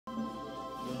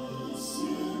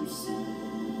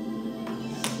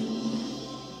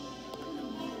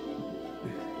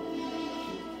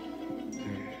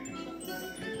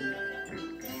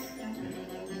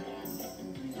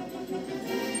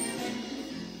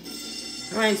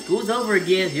Alright, school's over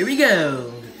again. Here we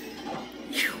go.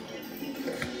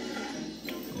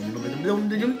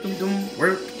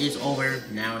 Work is over.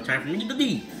 Now it's time for me to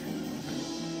leave.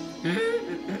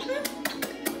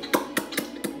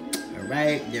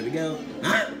 Alright, there we go.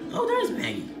 Oh, there's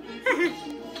Maggie.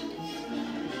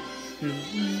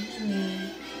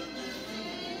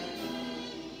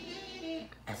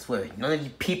 I swear, none of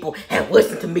you people have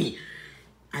listened to me.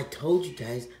 I told you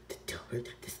guys to tell her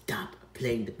to stop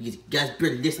playing the music. You guys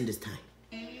better listen this time.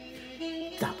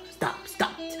 Stop.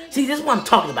 See, this is what I'm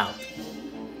talking about.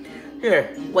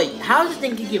 Here, wait, how does this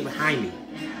thing get behind me?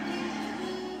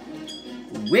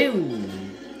 Woo!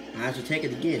 I should take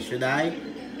it again, should I?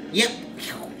 Yep.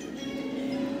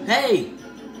 Hey!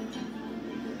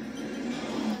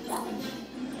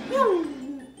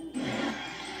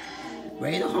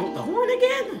 Ready to honk the horn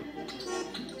again?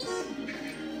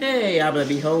 Hey, I'm gonna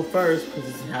be home first,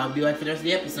 because this is how I'll be like for the rest of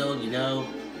the episode, you know.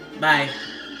 Bye.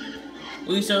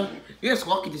 Lisa, you're just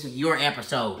lucky this is your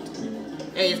episode.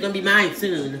 Hey, it's gonna be mine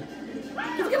soon.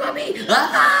 Don't forget about me!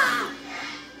 Ah!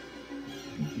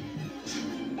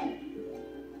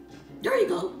 There you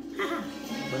go.